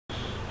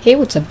Hey,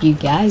 what's up you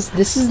guys?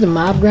 This is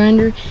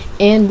DaMobGrinder,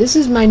 and this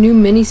is my new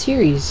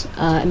mini-series.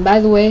 And by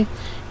the way,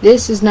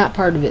 this is not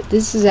part of it.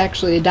 This is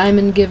actually a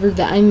diamond giver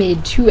that I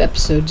made 2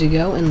 episodes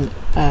ago, and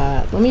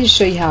let me just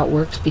show you how it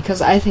works,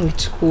 because I think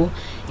it's cool,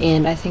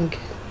 and I think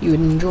you would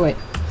enjoy it.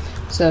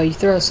 So you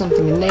throw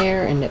something in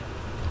there, and it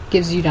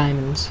gives you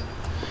diamonds.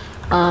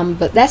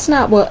 But that's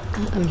not what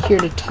I'm here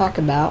to talk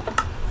about.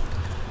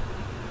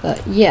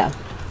 But yeah.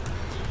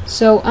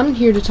 So I'm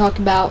here to talk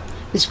about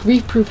this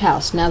grief-proof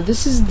house. Now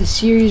this is the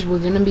series we're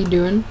going to be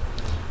doing,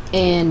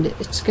 and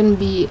it's going to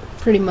be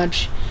pretty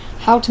much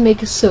how to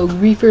make it so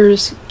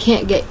griefers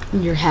can't get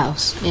in your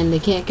house and they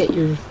can't get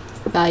your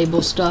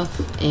valuable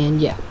stuff,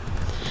 and yeah.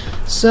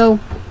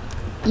 So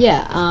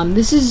yeah,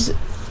 this is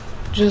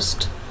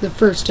just the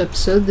first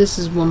episode. This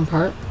is one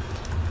part,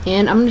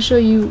 and I'm going to show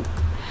you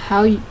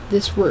how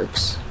this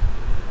works.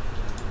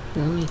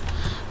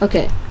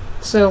 Okay,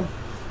 so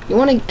you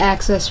want to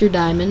access your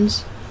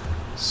diamonds.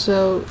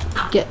 So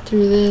get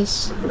through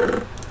this,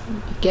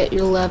 get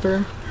your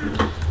lever,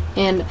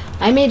 and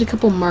I made a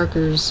couple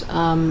markers.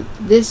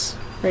 This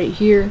right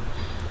here,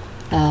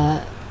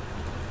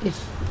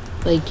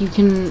 if like you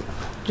can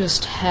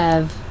just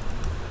have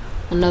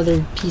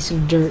another piece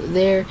of dirt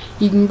there,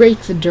 you can break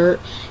the dirt,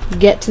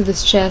 get to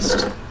this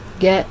chest,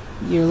 get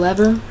your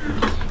lever,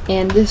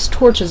 and this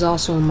torch is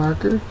also a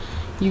marker.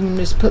 You can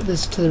just put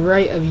this to the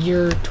right of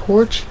your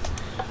torch,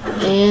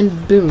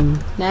 and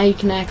boom, now you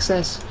can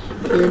access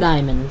your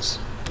diamonds.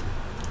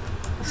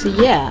 So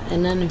yeah,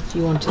 and then if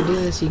you want to do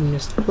this, you can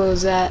just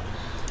close that,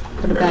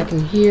 put it back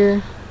in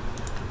here,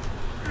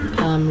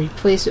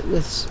 replace it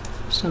with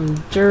some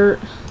dirt,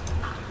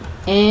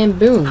 and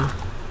boom.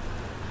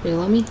 Here,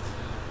 let me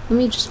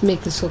just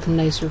make this look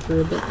nicer for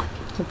a bit.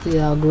 Hopefully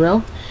that'll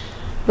grow.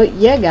 But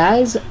yeah,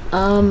 guys,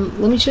 let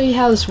me show you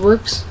how this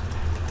works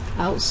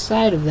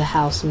outside of the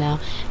house now.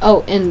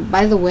 Oh, and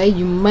by the way,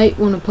 you might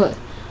want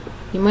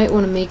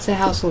to make the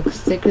house look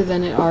thicker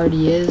than it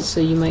already is, so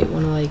you might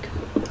want to, like,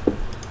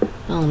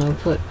 I don't know,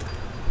 put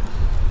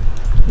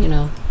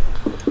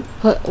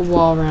a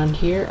wall around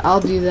here.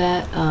 I'll do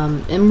that,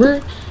 and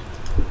we're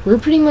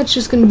pretty much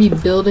just going to be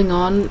building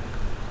on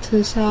to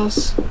this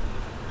house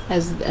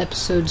as the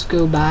episodes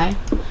go by,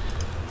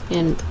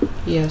 and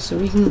yeah, so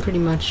we can pretty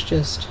much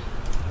just,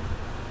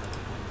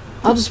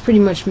 I'll just pretty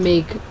much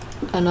make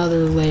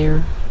another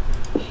layer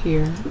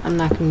here. I'm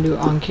not going to do it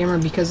on camera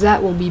because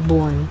that will be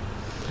boring.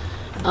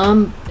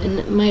 And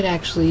it might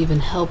actually even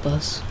help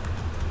us.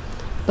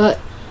 But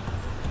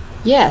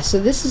yeah, so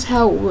this is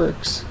how it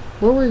works.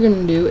 What we're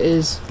gonna do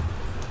is,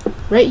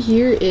 right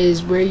here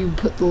is where you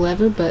put the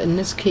lever, but in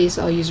this case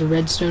I'll use a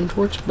redstone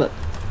torch, but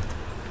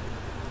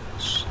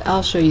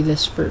I'll show you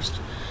this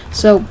first.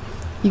 So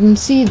you can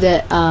see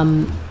that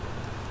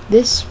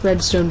this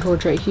redstone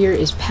torch right here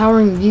is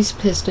powering these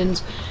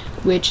pistons,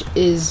 which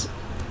is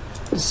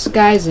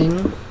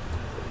disguising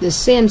this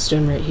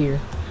sandstone right here.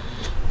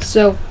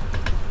 So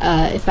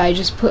if I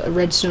just put a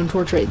redstone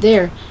torch right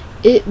there,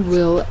 it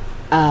will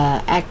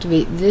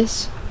activate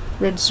this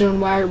redstone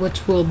wire,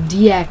 which will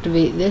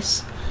deactivate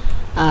this,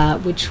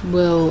 which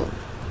will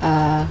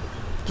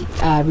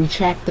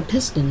retract the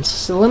pistons.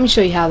 So let me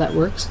show you how that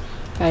works.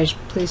 If I just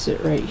place it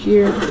right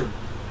here,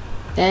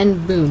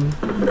 and boom,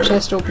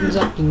 chest opens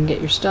up, you can get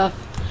your stuff.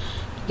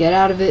 To get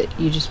out of it,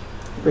 you just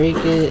break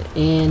it,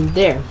 and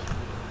there.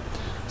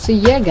 So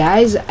yeah,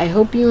 guys, I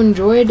hope you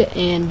enjoyed,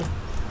 and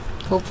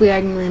hopefully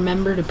I can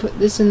remember to put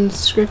this in the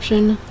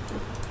description.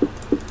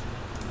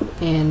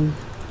 And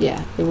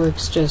yeah, it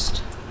works.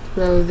 Just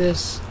throw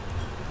this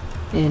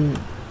in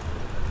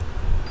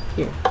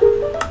here.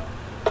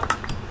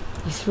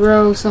 You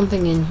throw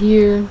something in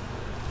here,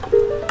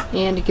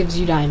 and it gives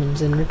you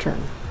diamonds in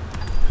return.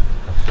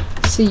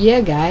 So yeah,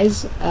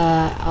 guys,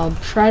 I'll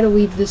try to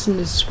leave this in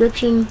the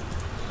description.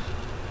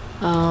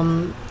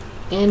 And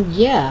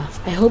yeah,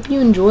 I hope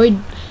you enjoyed.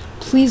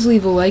 Please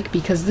leave a like,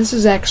 because this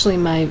is actually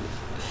my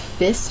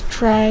 5th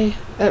try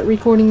at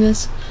recording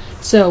this,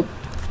 so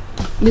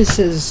this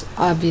has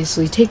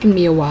obviously taken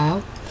me a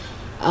while.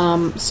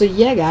 So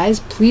yeah, guys,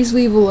 please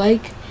leave a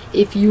like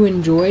if you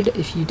enjoyed.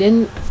 If you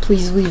didn't,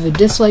 please leave a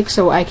dislike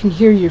so I can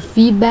hear your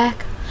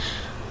feedback.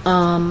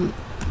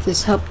 If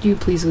this helped you,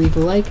 please leave a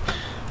like.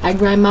 I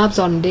grind mobs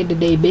on a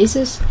day-to-day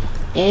basis,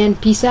 and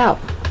peace out.